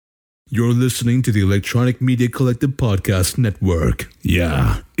You're listening to the Electronic Media Collective Podcast Network.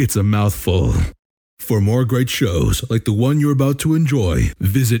 Yeah, it's a mouthful. For more great shows like the one you're about to enjoy,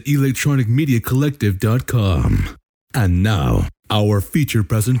 visit electronicmediacollective.com. And now, our feature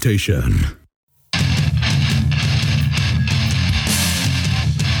presentation.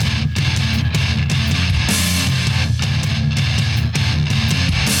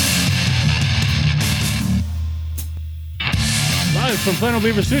 Live from Flannel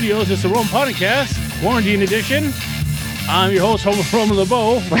Beaver Studios, it's the Rome Podcast, Quarantine Edition. I'm your host, Homer from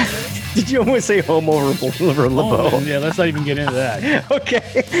LeBeau. Did you almost say Homo over LeBeau? Yeah, let's not even get into that.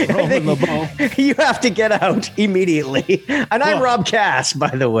 Okay. Roman LeBeau. You have to get out immediately. And I'm Rob Cass, by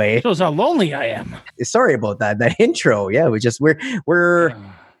the way. Shows how lonely I am. Sorry about that intro. Yeah,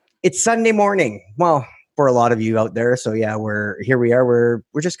 it's Sunday morning. Well, for a lot of you out there. So yeah, we're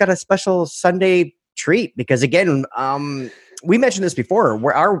just got a special Sunday treat because again, we mentioned this before,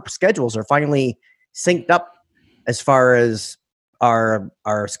 where our schedules are finally synced up as far as our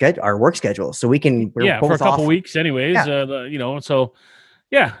work schedule, so we can for a couple weeks anyways. Yeah.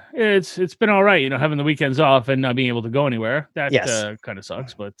 It's been all right, having the weekends off and not being able to go anywhere. That kind of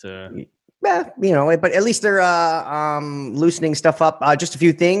sucks, but but at least they're loosening stuff up. Just a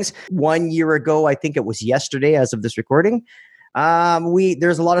few things. 1 year ago, I think it was yesterday as of this recording,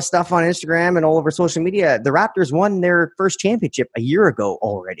 there's a lot of stuff on Instagram and all over social media. The Raptors won their first championship a year ago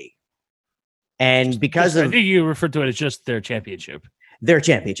already. And because I think you referred to it as just their championship. Their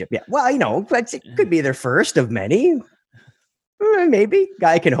championship, yeah. Well, but it could be their first of many. Maybe.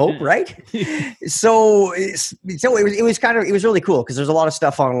 Guy can hope, right? So it was really cool because there's a lot of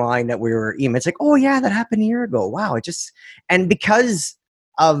stuff online that we were it's like, oh yeah, that happened a year ago. Wow. And because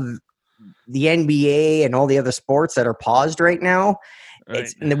of the NBA and all the other sports that are paused right now,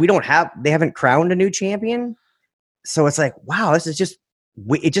 right. They haven't crowned a new champion. So it's like, wow, this is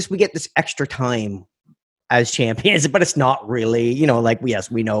we get this extra time as champions, but it's not really, we know,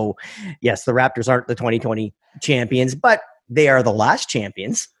 the Raptors aren't the 2020 champions, but they are the last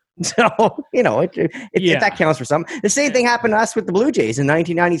champions. So, if that counts for some. The same thing happened to us with the Blue Jays in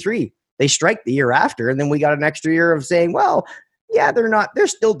 1993. They strike the year after, and then we got an extra year of saying, well, yeah, they're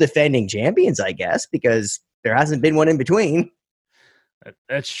still defending champions, I guess, because there hasn't been one in between.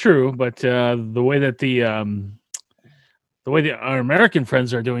 That's true, but the way that our American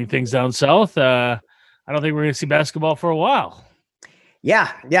friends are doing things down south, I don't think we're going to see basketball for a while.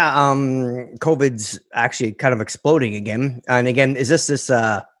 Yeah. COVID's actually kind of exploding again. And again, is this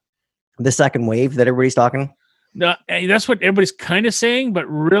the second wave that everybody's talking? No, that's what everybody's kind of saying, but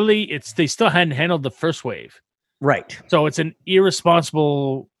really, they still hadn't handled the first wave. Right. So it's an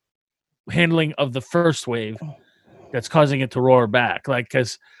irresponsible handling of the first wave that's causing it to roar back.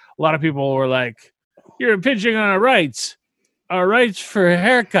 Because a lot of people were like, "You're impinging on our rights for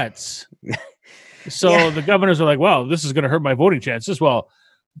haircuts." So the governors are like, "Well, this is going to hurt my voting chances." Well,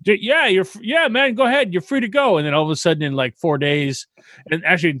 man, go ahead, you're free to go. And then all of a sudden, in like 4 days, and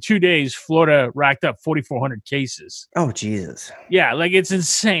actually in 2 days, Florida racked up 4,400 cases. Oh, Jesus! Yeah, it's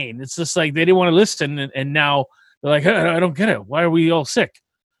insane. It's just like they didn't want to listen, and now they're like, I don't get it. Why are we all sick?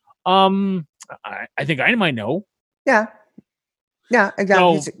 I think I might know. Yeah,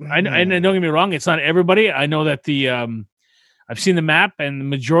 exactly. So, and don't get me wrong, it's not everybody. I know that I've seen the map, and the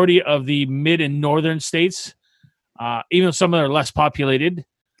majority of the mid and northern states, even though some of them are less populated,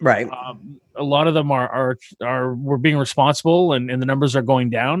 right? A lot of them we're being responsible, and the numbers are going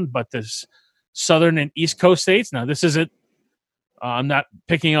down. But this southern and east coast states, now this isn't. I'm not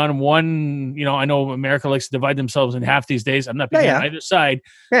picking on one. I know America likes to divide themselves in half these days. I'm not picking on either side.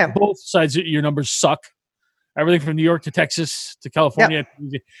 Yeah. Both sides, your numbers suck. Everything from New York to Texas to California,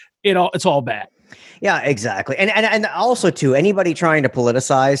 it's all bad. Yeah, exactly. And also too, anybody trying to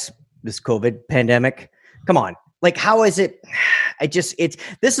politicize this COVID pandemic, come on. How is it?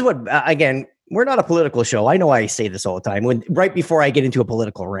 This is what, again, we're not a political show. I know I say this all the time right before I get into a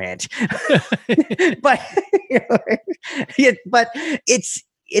political rant, but it's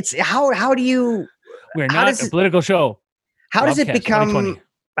how do you, we're not a political show. How does it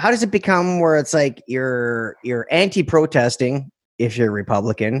become where it's like you're anti-protesting if you're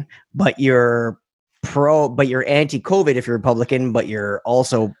Republican, but you're anti-COVID if you're Republican, but you're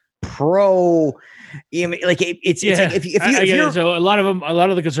also pro. It's like if you so a lot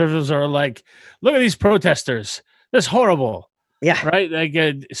of the conservatives are like, look at these protesters. That's horrible. Yeah.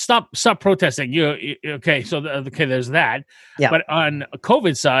 Right. Stop protesting. Okay. So there's that. Yeah. But on a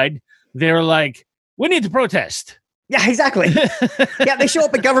COVID side, they're like, we need to protest. Yeah, exactly. Yeah, they show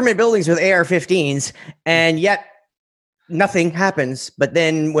up at government buildings with AR-15s, and yet nothing happens. But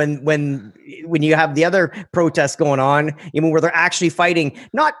then when you have the other protests going on, where they're actually fighting,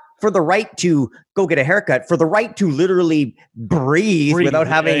 not for the right to go get a haircut, for the right to literally breathe without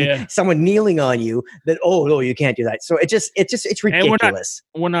having someone kneeling on you, that, oh no, you can't do that. So it's ridiculous.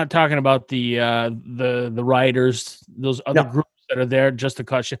 We're not talking about the rioters, those other groups that are there just to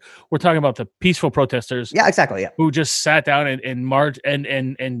cause shit. We're talking about the peaceful protesters. Yeah, exactly. Yeah. Who just sat down and marched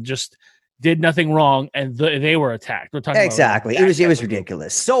and just did nothing wrong, and they were attacked. We're talking exactly. It was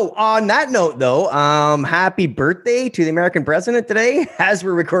ridiculous. So on that note, though, happy birthday to the American president today. As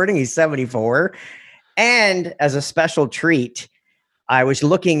we're recording, he's 74. And as a special treat, I was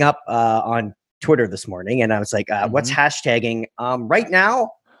looking up on Twitter this morning, and I was like, what's hashtagging right now?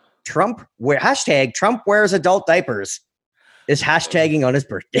 Trump wears adult diapers is hashtagging on his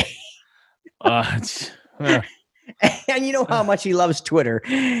birthday. And you know how much he loves Twitter.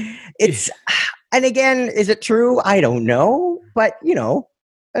 And again, is it true? I don't know, but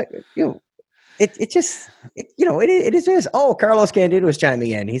it is. Oh, Carlos Candido is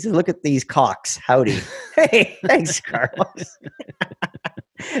chiming in. He says, "Look at these cocks. Howdy." Hey, thanks, Carlos.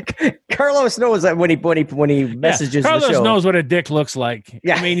 Carlos knows that when he messages Carlos the show. knows what a dick looks like.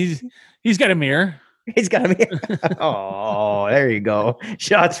 Yeah, I mean he's got a mirror. He's got me. Oh, there you go.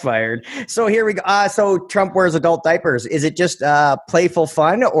 Shots fired. So here we go. So Trump wears adult diapers. Is it just playful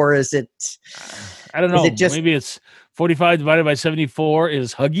fun, or is it? I don't know. Maybe it's 45 divided by 74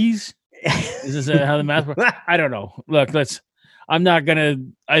 is Huggies. Is this how the math works? I don't know. Look, I'm not gonna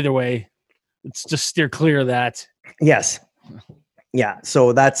either way. Let's just steer clear of that. Yes. Yeah.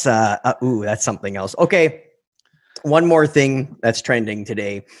 So that's that's something else. Okay. One more thing that's trending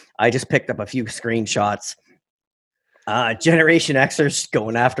today. I just picked up a few screenshots. Generation Xers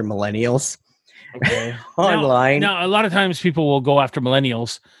going after millennials. Okay. Online. Now, a lot of times people will go after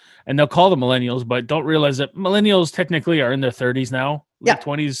millennials and they'll call them millennials, but don't realize that millennials technically are in their 30s now. Late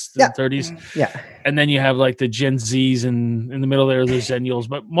 20s and 30s. Yeah. And then you have like the Gen Zs, and in the middle there, there's Zennials,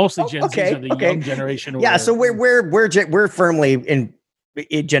 but mostly Gen Zs are the young generation. Yeah. So we're firmly in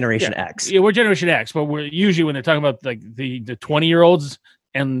Generation X. Yeah, we're Generation X, but we're usually, when they're talking about like the 20-year-olds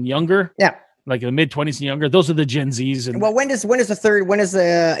and younger, like the mid-20s and younger, those are the Gen Zs. And well, is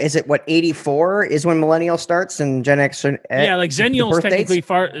it what, 84 is when millennial starts, and Gen X? Like Zennials technically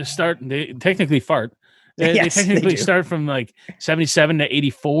fart. They technically start from like 77 to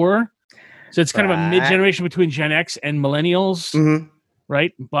 84. So it's kind of a mid-generation between Gen X and millennials,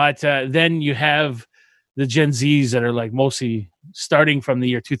 right? But then you have the Gen Zs that are like mostly starting from the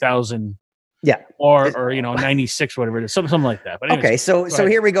year 2000, or 96, whatever it is, something like that. But anyways, okay, so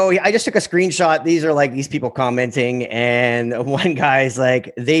here we go. I just took a screenshot. These are like these people commenting, and one guy's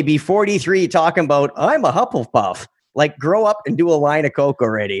like, "They be 43 talking about I'm a Hufflepuff. Like, grow up and do a line of coke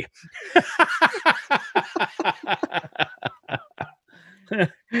already."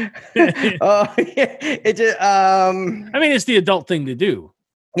 It's the adult thing to do.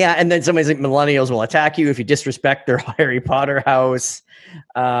 Yeah, and then somebody's like, millennials will attack you if you disrespect their Harry Potter house.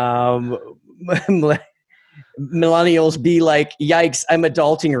 Millennials be like, yikes, I'm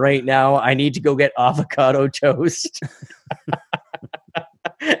adulting right now. I need to go get avocado toast.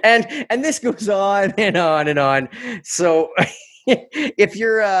 and this goes on and on and on. So if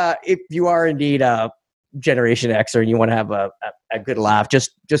you are indeed a Generation Xer and you want to have a good laugh,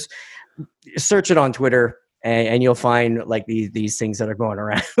 just search it on Twitter. And you'll find like these things that are going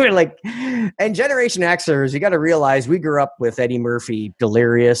around. We're like, and Generation Xers, you got to realize we grew up with Eddie Murphy,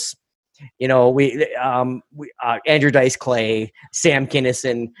 Delirious. We Andrew Dice Clay, Sam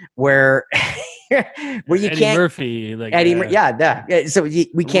Kinison, where you Eddie can't Murphy, like Eddie, So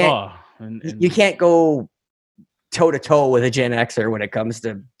we can't, you can't go toe to toe with a Gen Xer when it comes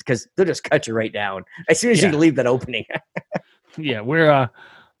to, because they'll just cut you right down as soon as you leave that opening. We're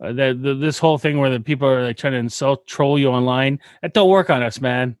this whole thing where the people are like trying to troll you online, that don't work on us,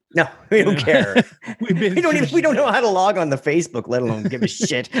 man. No, we don't care. we don't know how to log on the Facebook, let alone give a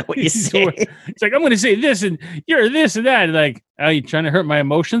shit what you say. It's like, I'm going to say this and you're this and that. Like, are you trying to hurt my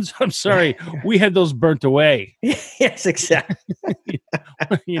emotions? I'm sorry. We had those burnt away. Yes, exactly.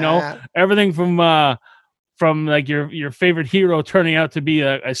 Everything from like your favorite hero turning out to be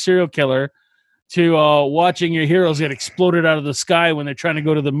a serial killer, to watching your heroes get exploded out of the sky when they're trying to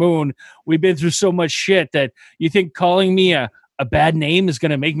go to the moon. We've been through so much shit that you think calling me a bad name is going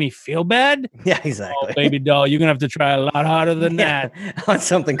to make me feel bad? Yeah, exactly. Oh, baby doll, you're going to have to try a lot harder than that. On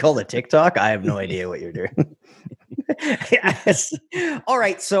something called a TikTok? I have no idea what you're doing. Yes. All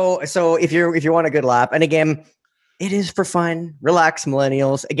right. So if you want a good laugh, and again, It is for fun. Relax,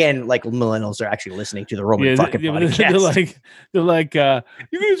 millennials. Again, like millennials are actually listening to the Roman fucking podcast. They're like, you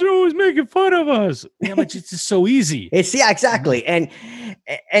guys are always making fun of us. Yeah, but it's just so easy. Exactly. And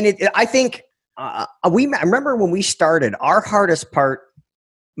I think I remember when we started, our hardest part,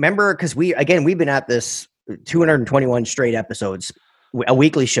 remember, because we've been at this 221 straight episodes, a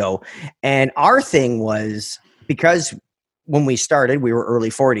weekly show. And our thing was, because when we started, we were early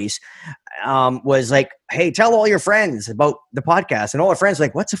 40s, was like, hey, tell all your friends about the podcast. And all our friends were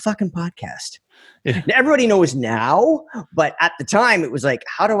like, what's a fucking podcast? Yeah. Everybody knows now, but at the time it was like,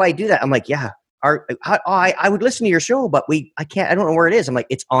 how do I do that? I'm like, yeah, I would listen to your show, but I don't know where it is. I'm like,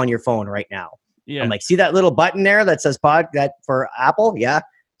 it's on your phone right now. Yeah. I'm like, see that little button there that says that for Apple? Yeah.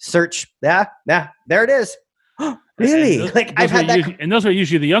 Search. Yeah. There it is. Really? And those are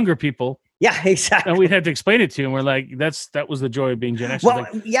usually the younger people. Yeah, exactly. And we'd have to explain it to them. We're like, that was the joy of being Gen X. Well,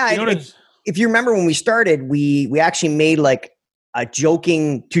 like, yeah. If you remember when we started, we actually made like a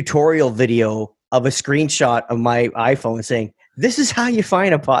joking tutorial video of a screenshot of my iPhone saying, this is how you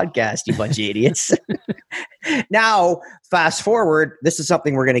find a podcast, you bunch of idiots. Now, fast forward, this is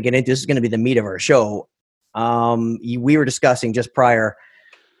something we're going to get into. This is going to be the meat of our show. We were discussing just prior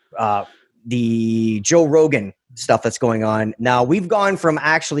the Joe Rogan stuff that's going on. Now, we've gone from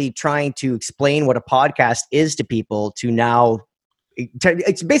actually trying to explain what a podcast is to people to now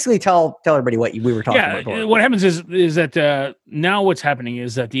it's basically tell everybody what we were talking about. Yeah, what happens is that now what's happening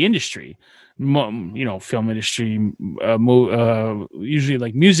is that the industry, film industry, usually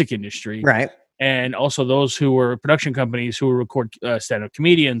like music industry, right, and also those who were production companies who record stand-up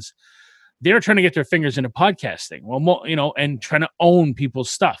comedians, they're trying to get their fingers into podcasting. Well, and trying to own people's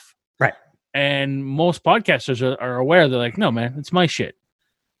stuff. Right. And most podcasters are aware. They're like, no, man, it's my shit.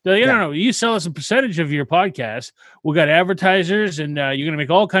 They're like, no, you sell us a percentage of your podcast. We got advertisers and you're going to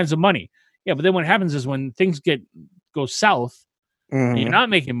make all kinds of money. Yeah. But then what happens is when things go south, and you're not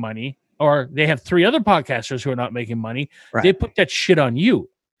making money, or they have 3 other podcasters who are not making money, they put that shit on you.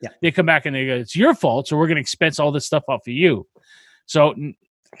 Yeah. They come back and they go, it's your fault. So we're going to expense all this stuff off of you. So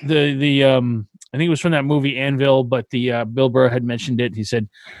the I think it was from that movie Anvil, but the Bill Burr had mentioned it. He said,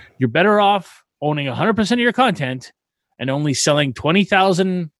 you're better off owning 100% of your content and only selling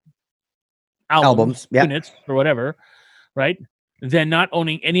 20,000 albums units or whatever, right? Than not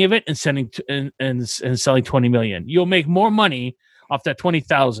owning any of it and selling 20 million. You'll make more money off that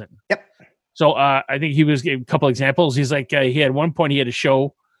 20,000. Yep. So I think he was giving a couple examples. He's like, he had one point, he had a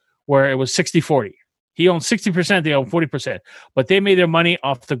show where it was 60-40. He owned 60%, they owned 40%. But they made their money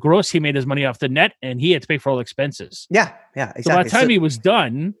off the gross. He made his money off the net, and he had to pay for all expenses. Yeah, exactly. So by the time he was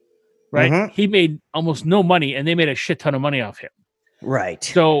done, right, he made almost no money, and they made a shit ton of money off him. Right.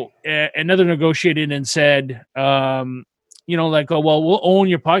 So another negotiated and said, like, oh, well, we'll own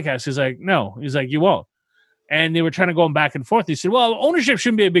your podcast. He's like, no. He's like, you won't. And they were trying to go back and forth. He said, well, ownership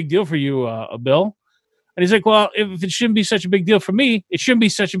shouldn't be a big deal for you, Bill. And he's like, well, if it shouldn't be such a big deal for me, it shouldn't be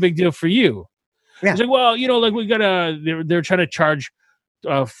such a big deal for you. Yeah. He's like, well, like we gotta. They're trying to charge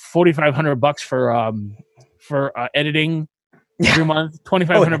 $4,500 for editing every month,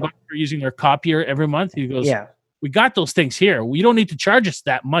 $2,500 for using their copier every month. He goes, we got those things here. We don't need to charge us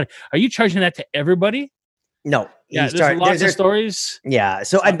that money. Are you charging that to everybody? No. Yeah, there's lots of stories. Yeah.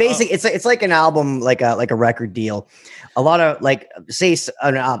 So I'm basically it's like an album, like a record deal. A lot of like, say,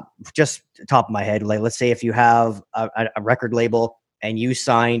 just top of my head, like let's say if you have a record label and you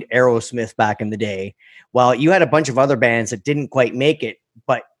signed Aerosmith back in the day, well, you had a bunch of other bands that didn't quite make it,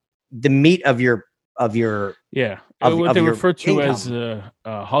 but the meat of your what they refer to as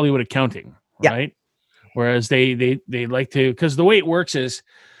Hollywood accounting, right? Yeah. Whereas they like to, because the way it works is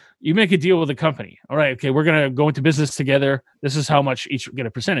you make a deal with a company. All right, okay, we're going to go into business together. This is how much each get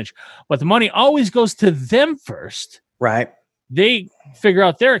a percentage. But the money always goes to them first. Right. They figure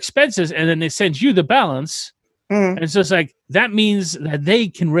out their expenses, and then they send you the balance. Mm-hmm. And so it's like, that means that they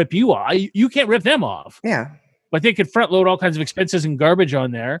can rip you off. You can't rip them off. Yeah. But they could front load all kinds of expenses and garbage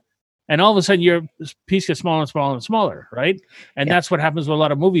on there. And all of a sudden, your piece gets smaller and smaller and smaller, right? And that's what happens with a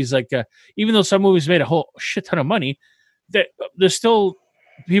lot of movies. Like, even though some movies made a whole shit ton of money, there's still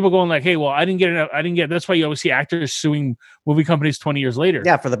people going like, "Hey, well, I didn't get enough. I didn't get." That's why you always see actors suing movie companies 20 years later.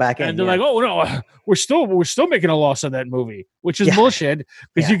 Yeah, for the back end. And they're like, "Oh no, we're still making a loss on that movie," which is bullshit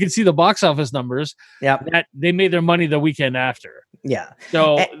because you can see the box office numbers. Yeah, that they made their money the weekend after. Yeah,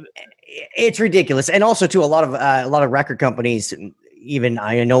 so it's ridiculous. And also, too, a lot of record companies. Even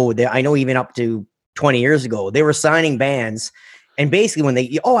I know even up to 20 years ago, they were signing bands, and basically when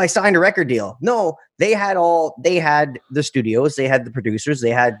I signed a record deal. No, they had the studios, they had the producers, they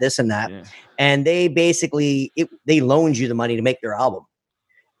had this and that, and they basically they loaned you the money to make their album,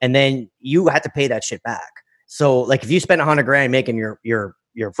 and then you had to pay that shit back. So like if you spent $100,000 making your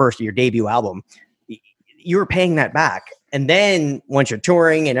debut album, you're paying that back. And then once you're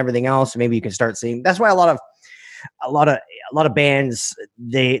touring and everything else, maybe you can start seeing. That's why a lot of bands,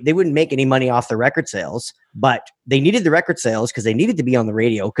 they wouldn't make any money off the record sales, but they needed the record sales because they needed to be on the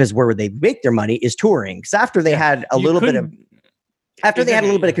radio, because where they make their money is touring. Because after they had a little bit of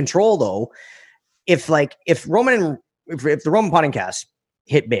control, though, if the Roman podcast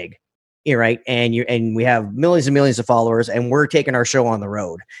hit big, right, and we have millions and millions of followers, and we're taking our show on the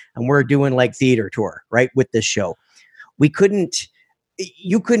road, and we're doing like theater tour, right, with this show, you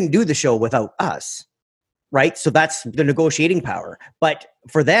couldn't do the show without us. Right. So that's the negotiating power. But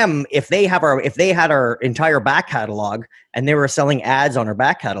for them, if they had our entire back catalog and they were selling ads on our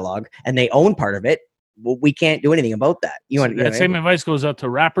back catalog and they own part of it, well, we can't do anything about that. That same advice goes out to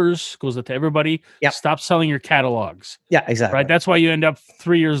rappers, goes out to everybody. Yep. Stop selling your catalogs. Yeah, exactly. Right. That's why you end up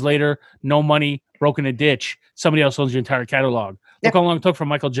 3 years later, no money, broken a ditch. Somebody else owns your entire catalog. Look how long it took for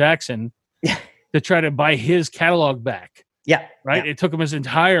Michael Jackson to try to buy his catalog back. Yeah. Right. Yeah. It took him his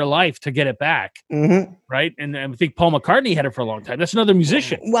entire life to get it back. Mm-hmm. Right. And I think Paul McCartney had it for a long time. That's another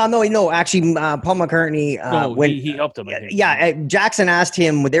musician. Well, no, actually, Paul McCartney, when he helped him. I think. Yeah. Jackson asked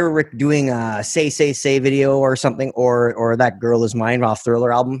him, they were doing a Say video or something, or That Girl Is Mine off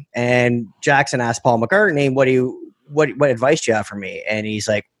Thriller album. And Jackson asked Paul McCartney, what advice do you have for me? And he's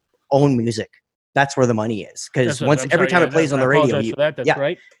like, own music. That's where the money is. Because every time it plays on the radio, that's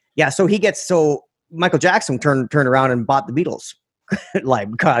right. Yeah. So Michael Jackson turned around and bought the Beatles like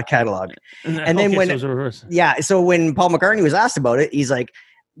catalog. And then so when Paul McCartney was asked about it, he's like,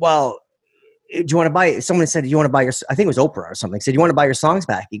 well, do you want to buy, someone said, do you want to buy your, I think it was Oprah or something, said, do you want to buy your songs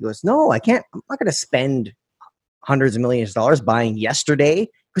back? He goes, no, I can't. I'm not going to spend hundreds of millions of dollars buying Yesterday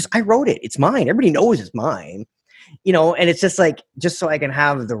because I wrote it. It's mine. Everybody knows it's mine, and it's just like, just so I can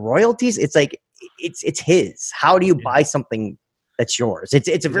have the royalties. It's like, it's his. How do you buy something that's yours?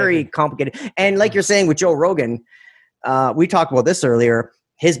 It's a very complicated. And like you're saying with Joe Rogan, we talked about this earlier.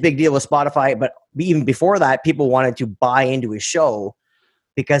 His big deal with Spotify, but even before that, people wanted to buy into his show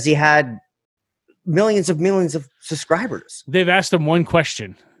because he had millions of subscribers. They've asked him one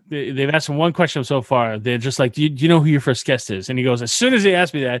question. They've asked him one question so far. They're just like, do you know who your first guest is? And he goes, as soon as they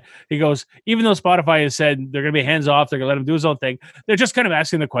asked me that, he goes, even though Spotify has said they're going to be hands off, they're going to let him do his own thing, they're just kind of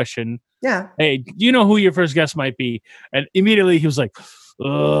asking the question. Yeah. Hey, do you know who your first guest might be? And immediately he was like,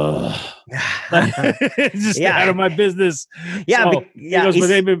 ugh. Just out of my business. Yeah. So, he goes, but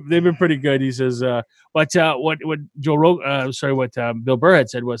they've been pretty good. He says, what Bill Burr had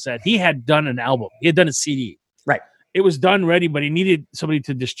said was that he had done an album. He had done a CD. Right. It was done ready, but he needed somebody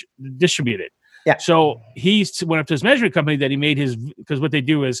to distribute it. Yeah. So he went up to his management company that he made his, because what they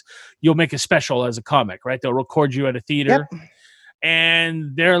do is you'll make a special as a comic, right? They'll record you at a theater. Yep.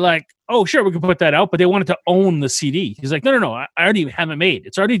 And they're like, oh, sure, we can put that out. But they wanted to own the CD. He's like, no, I already have it made.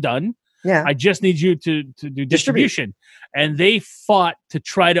 It's already done. Yeah. I just need you to do distribution. And they fought to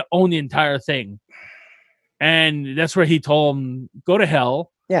try to own the entire thing. And that's where he told him, go to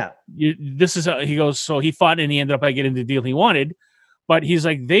hell. Yeah. He goes, so he fought and he ended up by getting the deal he wanted. But he's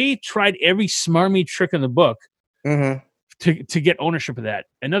like, they tried every smarmy trick in the book to get ownership of that.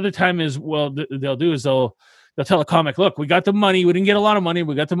 Another time is, well, they'll do is they'll tell a comic, look, we got the money. We didn't get a lot of money.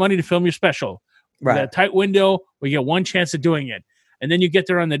 We got the money to film your special. Right. We got a tight window. We get one chance of doing it. And then you get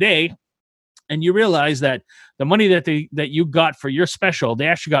there on the day and you realize that the money that you got for your special, they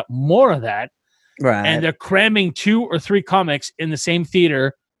actually got more of that. Right. And they're cramming 2 or 3 comics in the same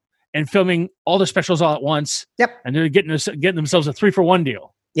theater and filming all the specials all at once. Yep. And they're getting themselves a 3-for-1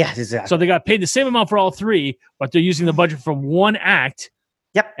 deal. Yes, exactly. So they got paid the same amount for all 3, but they're using the budget from one act.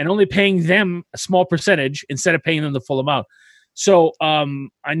 Yep. And only paying them a small percentage instead of paying them the full amount. So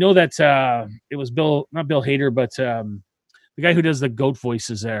I know that it was not Bill Hader, but the guy who does the goat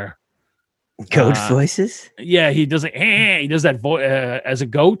voices there. Goat voices? Yeah, he does he does that voice as a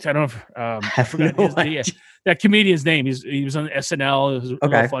goat. I don't know if I forgot that comedian's name. He was on SNL. It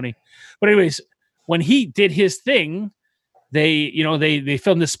was real funny. But anyways, when he did his thing, they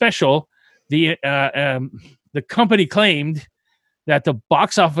filmed this special. The company claimed that the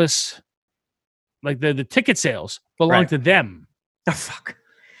box office, like the ticket sales, belonged to them. Oh fuck!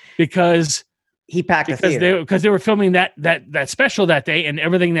 Because he packed a theater. Because they were filming that special that day, and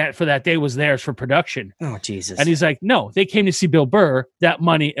everything that for that day was theirs for production. Oh Jesus! And he's like, no, they came to see Bill Burr. That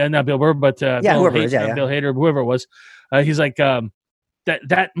money, not Bill Burr, but Bill Hader, whoever it was. He's like,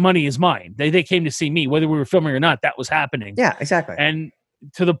 that money is mine. They came to see me, whether we were filming or not. That was happening. Yeah, exactly. And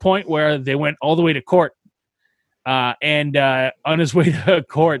to the point where they went all the way to court. And on his way to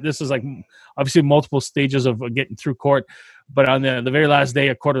court, this is like obviously multiple stages of getting through court, But on the very last day,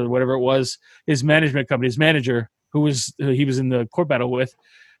 a quarter, whatever it was, his management company, his manager, who he was in the court battle with,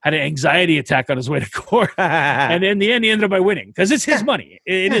 had an anxiety attack on his way to court. And in the end, he ended up by winning because it's his money.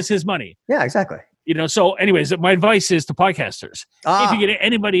 It is his money. Yeah, exactly. So anyways, my advice is to podcasters. If you get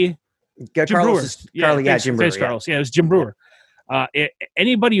anybody, Jim Brewer. Jim Brewer. Carlos. Yeah, it was Jim Brewer.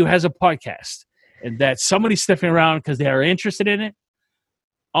 Anybody who has a podcast and that somebody's sniffing around because they are interested in it,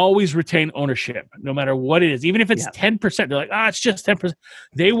 always retain ownership, no matter what it is. Even if it's 10%, they're like, it's just 10%.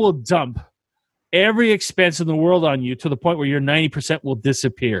 They will dump every expense in the world on you to the point where your 90% will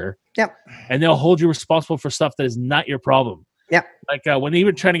disappear. Yep. And they'll hold you responsible for stuff that is not your problem. Yep. Like when they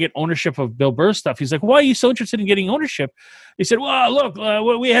were trying to get ownership of Bill Burr's stuff, he's like, why are you so interested in getting ownership? He said, well,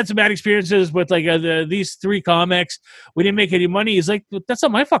 look, we had some bad experiences with these 3 comics. We didn't make any money. He's like, that's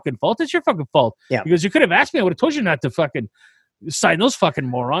not my fucking fault. It's your fucking fault. Yeah. Because you could have asked me. I would have told you not to fucking sign those fucking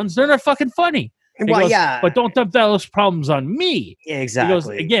morons. They're not fucking funny. Well, yeah. But don't dump those problems on me. Yeah, exactly. Because,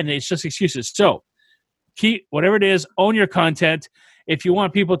 again, it's just excuses. So keep whatever it is, own your content. If you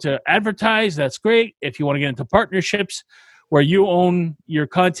want people to advertise, that's great. If you want to get into partnerships where you own your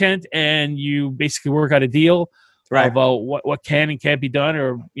content and you basically work out a deal about what can and can't be done,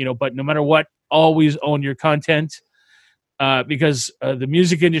 or but no matter what, always own your content because the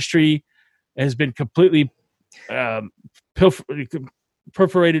music industry has been completely pilfered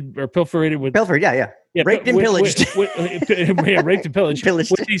with raped and pillaged. Raped and pillaged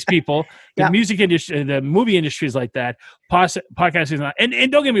with these people. The music industry, the movie industry is like that. Podcasting is not.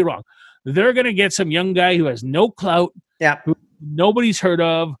 And don't get me wrong, they're going to get some young guy who has no clout, who nobody's heard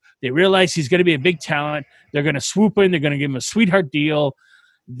of. They realize he's going to be a big talent. They're going to swoop in. They're going to give him a sweetheart deal.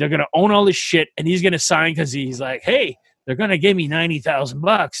 They're going to own all this shit, and he's going to sign because he's like, hey, they're going to give me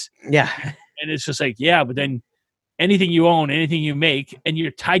 $90,000. Yeah. And it's just like, but then anything you own, anything you make, and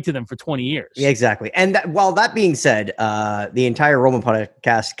you're tied to them for 20 years. Yeah, exactly. And that being said, the entire Roman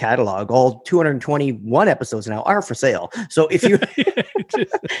podcast catalog, all 221 episodes now, are for sale. So if you,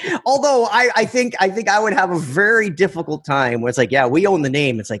 although I think I would have a very difficult time where it's like, we own the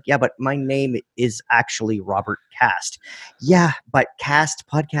name. It's like, but my name is actually Robert Cast. Yeah, but Cast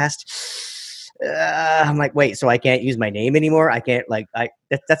podcast. I'm like, wait, so I can't use my name anymore? I can't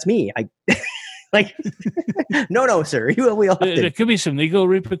that's me. Like, no, sir. There could be some legal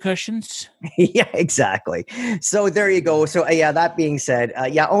repercussions. Yeah, exactly. So there you go. So that being said,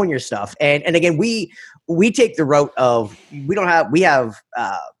 own your stuff. And again, we take the route of we have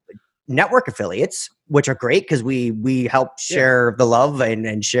network affiliates, which are great because we help share the love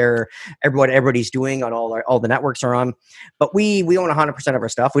and share what everybody's doing on all the networks are on. But we own 100% of our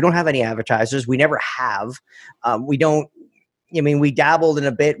stuff. We don't have any advertisers. We never have. We don't. We dabbled in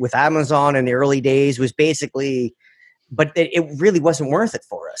a bit with Amazon in the early days, was basically, but it really wasn't worth it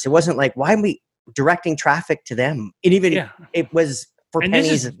for us. It wasn't like, why are we directing traffic to them? It was for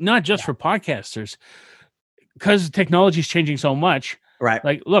pennies. This is not just for podcasters, because technology is changing so much. Right.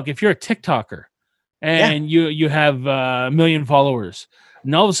 Like, look, if you're a TikToker and you have a million followers,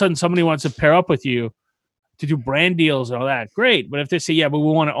 and all of a sudden somebody wants to pair up with you to do brand deals and all that, great. But if they say, but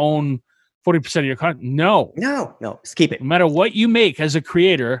we want to own 40% of your content. No, just keep it. No matter what you make as a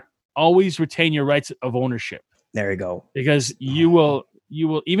creator, always retain your rights of ownership. There you go. Because you will,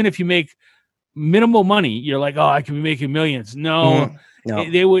 even if you make minimal money, you're like, I could be making millions. No,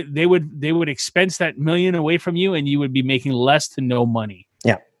 they would expense that million away from you, and you would be making less to no money.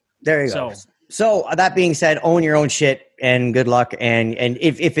 Yeah, there you go. So that being said, own your own shit, and good luck. And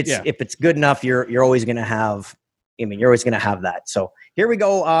if it's good enough, you're always going to have. You're always going to have that. So here we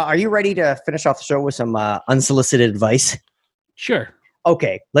go. Are you ready to finish off the show with some unsolicited advice? Sure.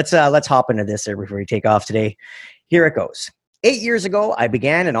 Okay. Let's hop into this before we take off today. Here it goes. 8 years ago, I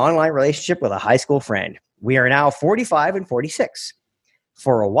began an online relationship with a high school friend. We are now 45 and 46.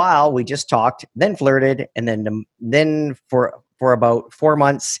 For a while, we just talked, then flirted, and then for about 4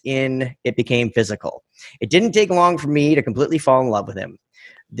 months in, it became physical. It didn't take long for me to completely fall in love with him.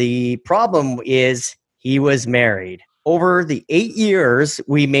 The problem is, he was married. Over the 8 years,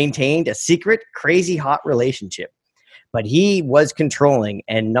 we maintained a secret, crazy hot relationship. But he was controlling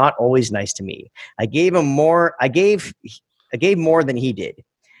and not always nice to me. I gave more than he did.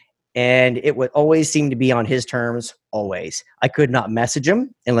 And it would always seem to be on his terms, always. I could not message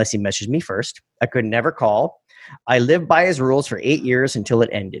him unless he messaged me first. I could never call. I lived by his rules for 8 years until it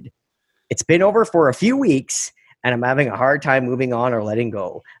ended. It's been over for a few weeks, and I'm having a hard time moving on or letting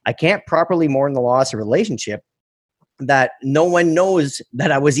go. I can't properly mourn the loss of a relationship that no one knows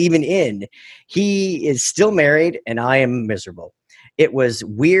that I was even in. He is still married, and I am miserable. It was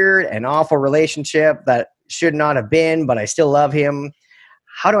weird and awful relationship that should not have been, but I still love him.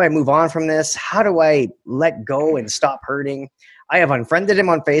 how do I move on from this? How do I let go and stop hurting? I have unfriended him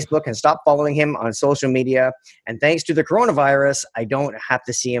on Facebook and stopped following him on social media. And thanks to the coronavirus, I don't have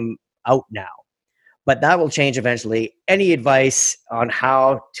to see him out now. But that will change eventually. Any advice on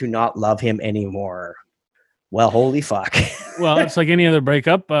how to not love him anymore? Well, holy fuck. Well, it's like any other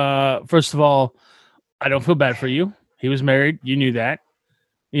breakup. First of all, I don't feel bad for you. He was married. You knew that.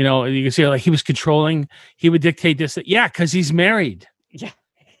 You know, you can see like he was controlling. He would dictate this. Yeah, because he's married. Yeah.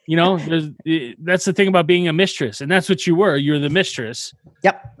 You know, that's the thing about being a mistress. And that's what you were. You're the mistress.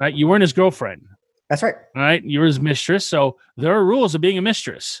 Yep. Right? You weren't his girlfriend. That's right. All right? You were his mistress. So there are rules of being a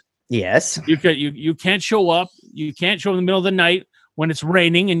mistress. Yes. You can't show up. You can't show up in the middle of the night when it's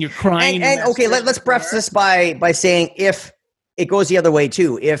raining and you're crying. And okay, let's preface this by saying if it goes the other way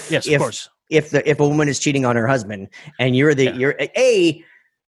too. Of course. If a woman is cheating on her husband and you're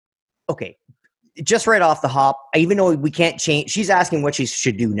okay, just right off the hop, even though we can't change, she's asking what she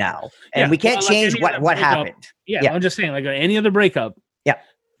should do now, and we can't change what happened. Yeah, I'm just saying, like any other breakup. Yeah,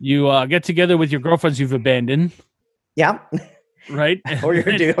 you get together with your girlfriends you've abandoned. Yeah, right. or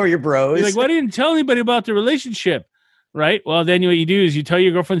your bros. You're like, why didn't you tell anybody about the relationship? Right. Well, then what you do is you tell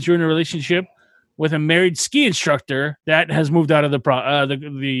your girlfriends you're in a relationship with a married ski instructor that has moved out of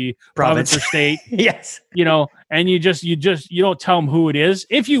the province or state. Yes. You know, and you don't tell them who it is.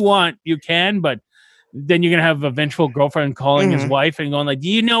 If you want, you can, but then you're going to have a vengeful girlfriend calling his wife and going like, do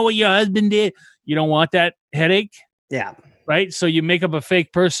you know what your husband did? You don't want that headache. Yeah. Right. So you make up a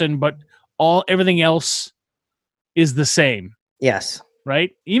fake person, but everything else is the same. Yes.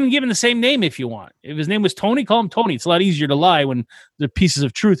 Right. Even give him the same name if you want. If his name was Tony, call him Tony. It's a lot easier to lie when there are pieces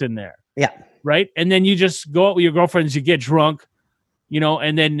of truth in there. Yeah. Right. And then you just go out with your girlfriends, you get drunk, you know,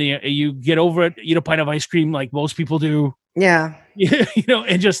 and then you get over it, eat a pint of ice cream like most people do. Yeah. You know,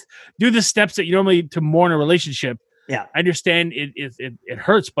 and just do the steps that you normally to mourn a relationship. Yeah. I understand it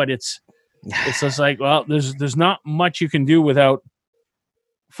hurts, but it's just like, well, there's not much you can do without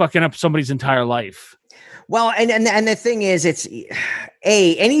fucking up somebody's entire life. Well, and the thing is, it's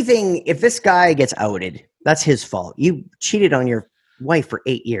anything, if this guy gets outed, that's his fault. You cheated on your wife for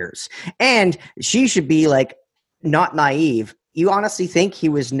 8 years, and she should be like not naive. You honestly think he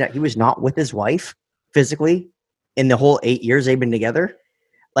was not with his wife physically in the whole 8 years they've been together?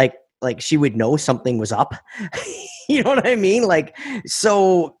 Like she would know something was up. You know what I mean? Like,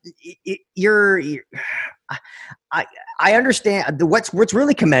 so I understand what's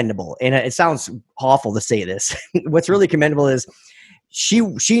really commendable, and it sounds awful to say this. What's really commendable is she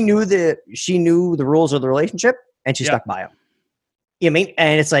knew the rules of the relationship, and she stuck by them. You know what I mean?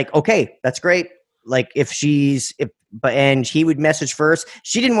 And it's like, okay, that's great. Like and he would message first.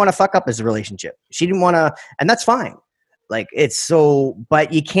 She didn't want to fuck up his relationship. She didn't want to, and that's fine. Like it's so,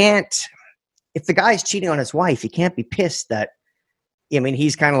 but you can't, if the guy's cheating on his wife, you can't be pissed that, I mean,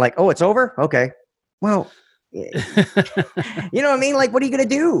 he's kind of like, oh, it's over. Okay. Well, you know what I mean? Like, what are you going to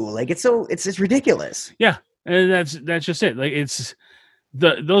do? Like, it's ridiculous. Yeah. And that's just it. Like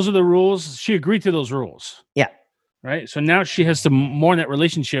those are the rules. She agreed to those rules. Yeah. Right. So now she has to mourn that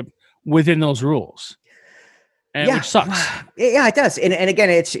relationship within those rules. And which sucks. Yeah, it does. And again,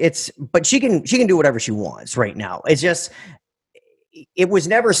 it's, but she can do whatever she wants right now. It's just, it was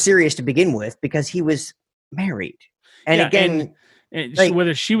never serious to begin with because he was married. And again, and like,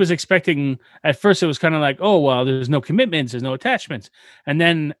 whether she was expecting, at first it was kind of like, oh, well, there's no commitments, there's no attachments. And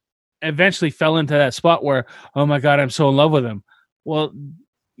then eventually fell into that spot where, oh my God, I'm so in love with him. Well,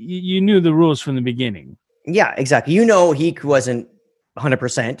 you knew the rules from the beginning. Yeah, exactly. You know, he wasn't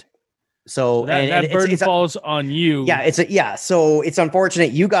 100%. So that burden falls on you. Yeah. So it's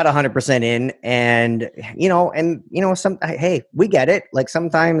unfortunate you got 100% in, and hey, we get it. Like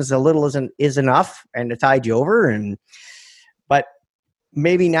sometimes a little is enough, and it tied you over. But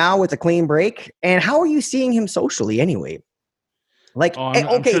maybe now with a clean break. And how are you seeing him socially anyway? Like,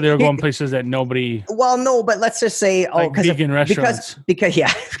 I'm sure they're going places that nobody. Well, no, but let's just say, vegan restaurants.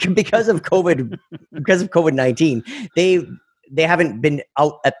 because of COVID-19, they haven't been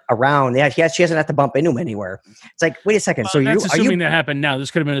out around. She hasn't had to bump into him anywhere. It's like, wait a second. So that's assuming that happened now.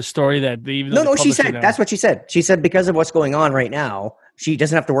 This could have been a story that she said that's what she said. She said because of what's going on right now, she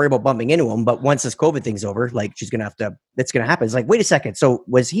doesn't have to worry about bumping into him. But once this COVID thing's over, like she's gonna have to. That's gonna happen. It's like, wait a second. So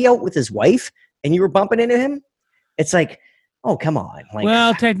was he out with his wife and you were bumping into him? It's like, oh, come on. Like,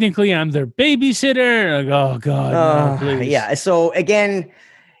 well, technically, I'm their babysitter. Like, oh God, no, please. Yeah. So again,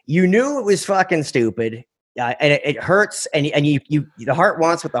 you knew it was fucking stupid. And it hurts, and you the heart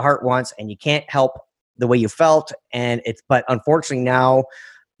wants what the heart wants, and you can't help the way you felt. But unfortunately now,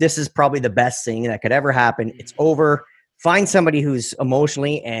 this is probably the best thing that could ever happen. It's over. find somebody who's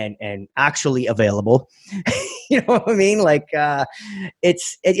emotionally and actually available. You know what I mean? Like,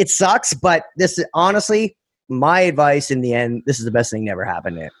 it sucks, but this is honestly my advice in the end. This is the best thing that ever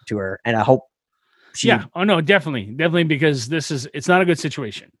happened to her. And I hope Oh no, definitely. Because it's not a good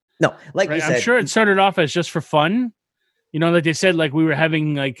situation. No, like right? you said, I'm sure it started off as just for fun. You know, like they said, like we were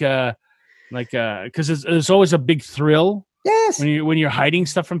having because there's always a big thrill. Yes. When you're hiding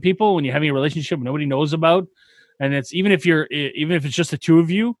stuff from people, when you're having a relationship nobody knows about, and it's even if it's just the two of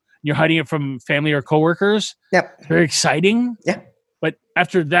you, you're hiding it from family or coworkers. Yep. It's very exciting. Yeah. But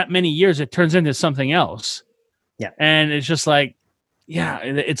after that many years, it turns into something else. Yeah. And it's just like, yeah,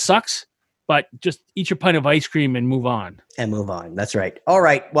 it sucks. But just eat your pint of ice cream and move on. That's right. All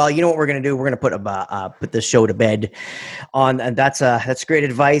right. Well, you know what we're going to do? We're going to put this show to bed and that's great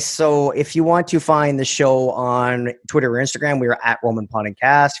advice. So if you want to find the show on Twitter or Instagram, we are at Roman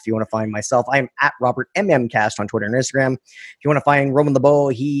Podcast. If you want to find myself, I'm at Robert MMcast on Twitter and Instagram. If you want to find Roman LeBeau,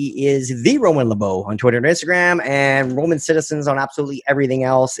 he is the Roman LeBeau on Twitter and Instagram, and Roman Citizens on absolutely everything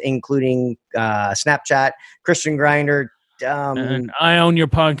else, including Snapchat, Christian Grindr, and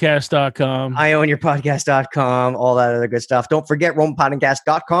iownyourpodcast.com. iownyourpodcast.com, all that other good stuff. Don't forget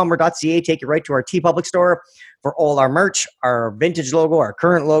romanpodcast.com or .ca. Take you right to our TeePublic store for all our merch, our vintage logo, our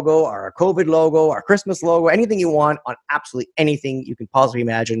current logo, our COVID logo, our Christmas logo, anything you want on absolutely anything you can possibly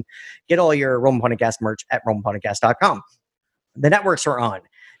imagine. Get all your Roman Podcast merch at romanpodcast.com. The networks are on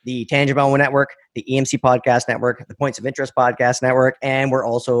the Tangent Bone Network, the EMC Podcast Network, the Points of Interest Podcast Network, and we're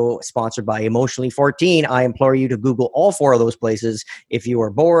also sponsored by Emotionally 14. I implore you to Google all four of those places if you are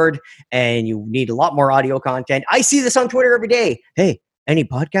bored and you need a lot more audio content. I see this on Twitter every day. Hey, any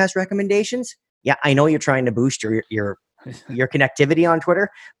podcast recommendations? Yeah, I know you're trying to boost your connectivity on Twitter,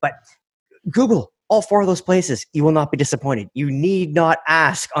 but Google all four of those places. You will not be disappointed. You need not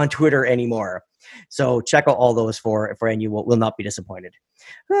ask on Twitter anymore. So check out all those four, and you will not be disappointed.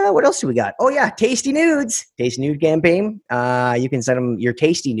 What else do we got? Oh, yeah, Tasty Nudes. Tasty Nude campaign. You can send them your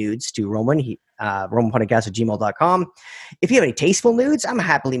tasty nudes to Roman, romanpodcast@gmail.com. If you have any tasteful nudes, I'm a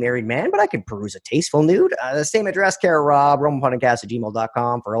happily married man, but I can peruse a tasteful nude. The same address, Rob,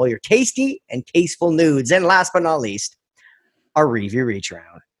 romanpodcast@gmail.com for all your tasty and tasteful nudes. And last but not least, our review reach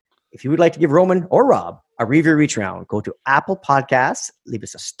around. If you would like to give Roman or Rob a review reach around, go to Apple Podcasts, leave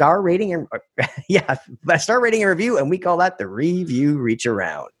us a star rating and a star rating and review, and we call that the review reach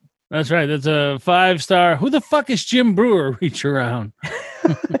around. That's right. That's a 5-star. Who the fuck is Jim Brewer reach around?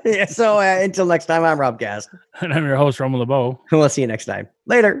 Yeah, so until next time, I'm Rob Gast. And I'm your host, Roman LeBeau. We'll see you next time.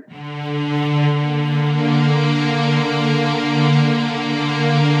 Later.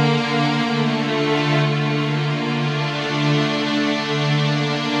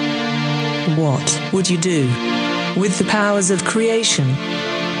 What would you do with the powers of creation?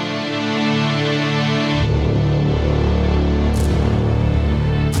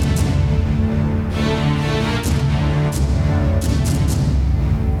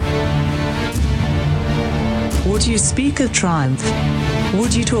 Would you speak of triumph?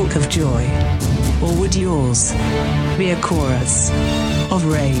 Would you talk of joy? Or would yours be a chorus of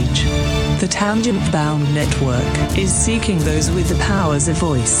rage? The Tangent Bound Network is seeking those with the powers of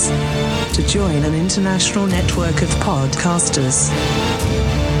voice to join an international network of podcasters.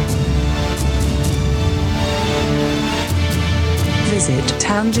 Visit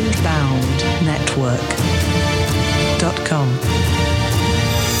tangentboundnetwork.com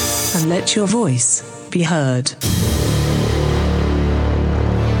and let your voice be heard.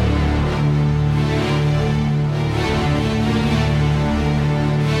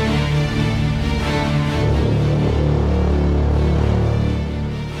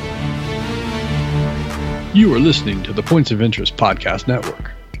 You are listening to the Points of Interest Podcast Network.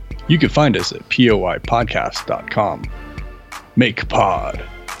 You can find us at poipodcast.com. Make pod.